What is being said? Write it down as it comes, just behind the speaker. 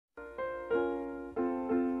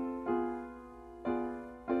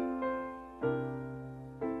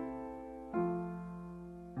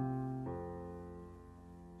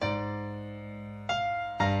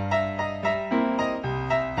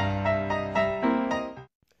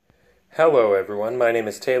Hello everyone, my name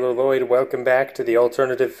is Taylor Lloyd. Welcome back to the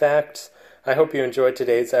Alternative Facts. I hope you enjoyed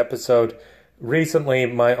today's episode. Recently,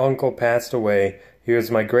 my uncle passed away. He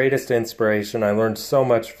was my greatest inspiration. I learned so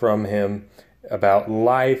much from him about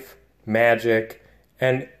life, magic,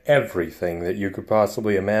 and everything that you could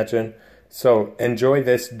possibly imagine. So enjoy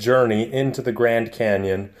this journey into the Grand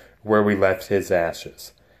Canyon where we left his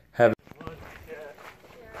ashes. Have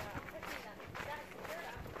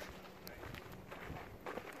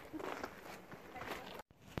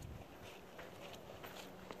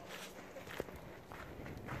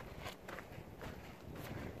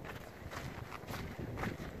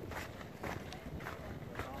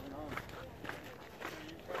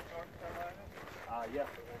Yeah,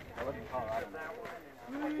 I live in Colorado.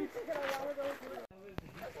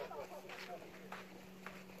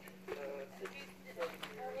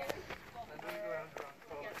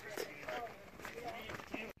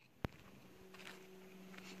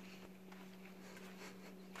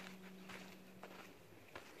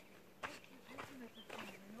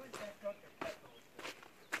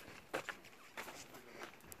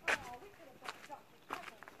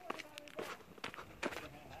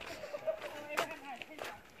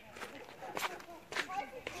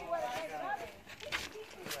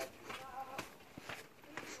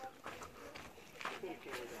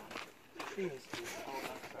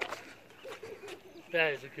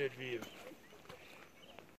 That is a good view.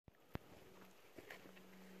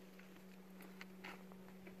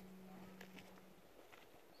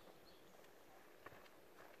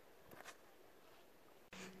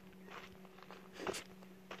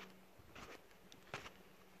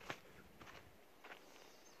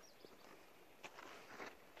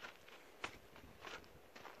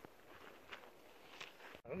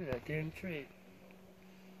 Look at that damn tree.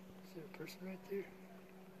 Is there a person right there?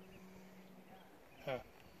 Huh.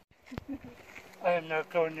 I am not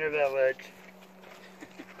going near that ledge.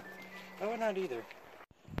 I would not either.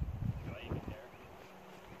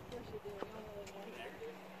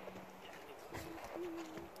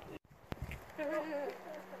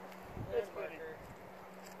 That's funny.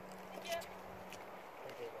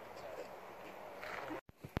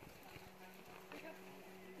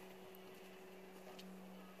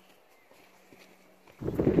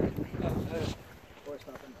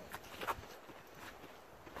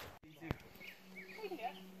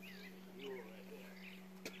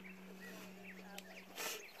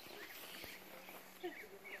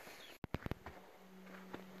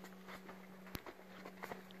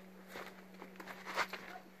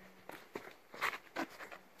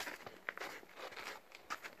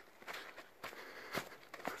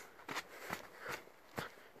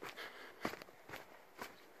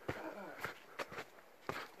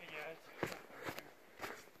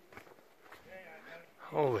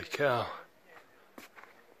 Holy cow.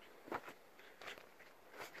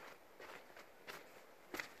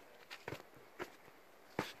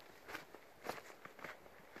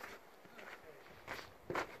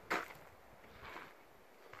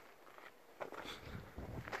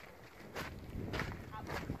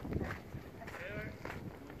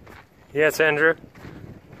 Yes, Andrew?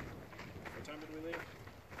 What time did we leave?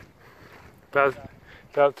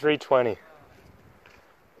 About 3:20.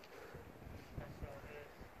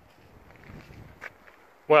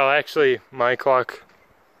 Well, actually, my clock.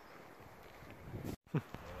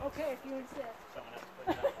 Okay, if you insist. Someone has to put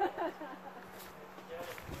it down.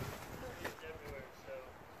 Everywhere, so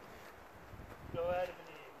go Adam and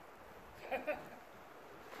Eve.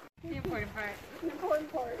 The important part. The important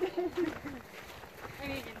part. I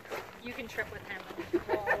mean, you can trip with him and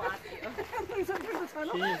we'll all laugh at you. Please don't do the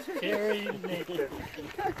tunnel. She's carrying Nathan.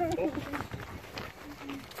 Oh.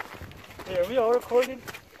 Hey, are we all recording?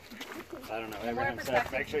 I don't know. More Abraham said,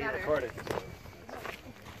 perspective make sure you together. record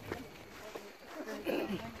it.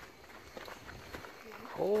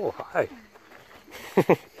 Oh, hi.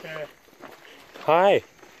 Yeah. Hi.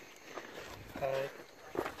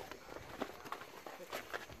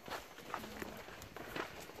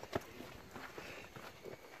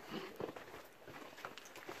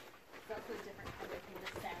 That's a different color from the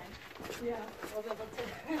sand. Yeah. We'll be able to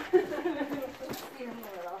see him a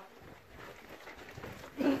little.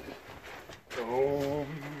 Boom.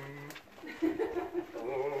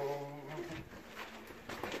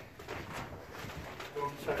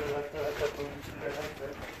 Boom, shakalaka, boom, shakalaka.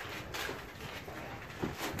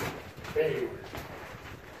 Hey.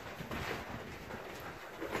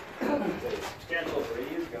 Substantial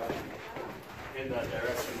breeze going in that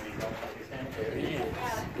direction we don't understand. There he is.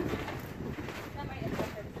 That might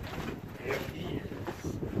affect him. There he is.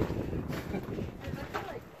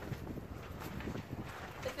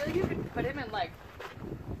 I feel like you could put him in like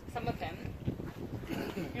some of him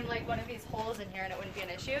in like one of these holes in here and it wouldn't be an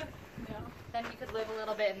issue, Yeah. then he could live a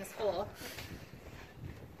little bit in this hole.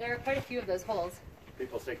 There are quite a few of those holes.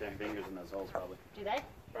 People stick their fingers in those holes, probably. Do they?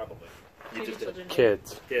 Probably. You Maybe just did. children do.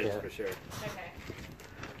 Kids. Kids, Yeah. for sure. Okay.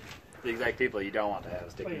 The exact people you don't want to have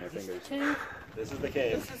sticking their fingers. This is the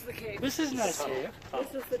cave. This is the cave. This is not a cave.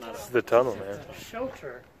 This is the Not This is tunnel. the tunnel, man. A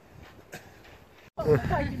shelter. Oh, I'm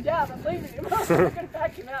backing him down. I'm leaving him. I'm not going to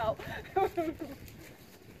back him out.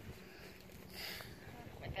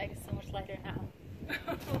 My bag is so much lighter now.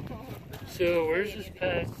 So where's this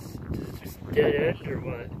path? Is this dead end or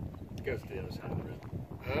what? It goes to the other side of the road.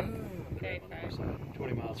 Oh, Okay, On the other fine. side.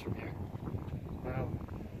 20 miles from here. wow.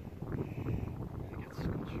 It gets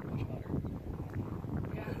much hotter.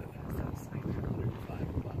 Yeah, sounds like 105 on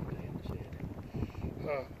a bottom day in the shade.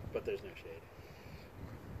 Huh. But there's no shade.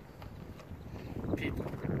 People.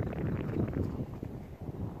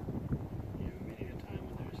 You're meeting a time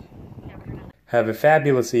when there's Yeah, we're gonna... Have a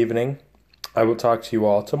fabulous evening. I will talk to you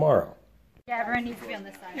all tomorrow. yeah, everyone needs to be on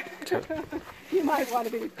this side. you might want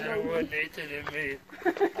to be. I don't want Nathan and me.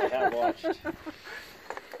 I have watched.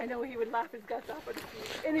 I know he would laugh his guts off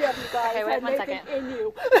if any of you guys Okay, wait had one Nathan second. in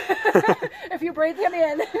you. If you breathe him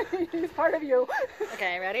in, he's part of you.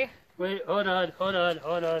 Okay, ready? Wait, hold on.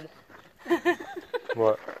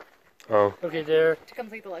 What? Oh. Okay, there. To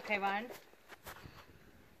complete the look, okay, one.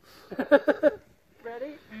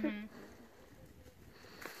 Ready? Mm-hmm.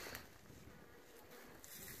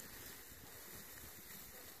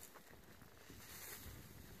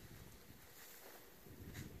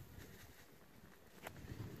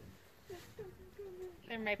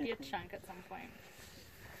 There might be a chunk at some point.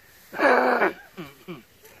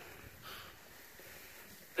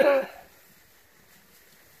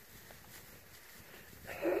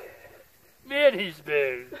 Man, he's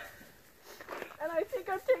big. And I think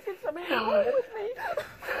I'm taking somebody home with me.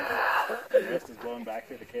 The mist is blowing back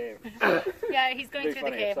through the cave. Yeah, he's going It'd be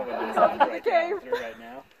through the funny if cave. someone did He's something on. right cave. down through right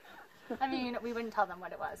now. I mean, we wouldn't tell them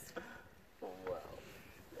what it was. Wow.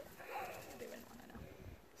 They wouldn't want to know.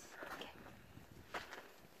 Okay.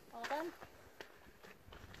 All done?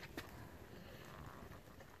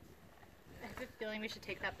 I have a feeling we should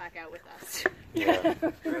take that back out with us. Yeah.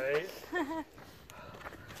 Right?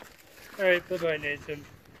 Alright, bye-bye, Nathan.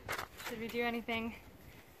 Should we do anything?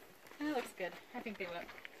 That looks good. I think they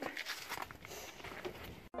will.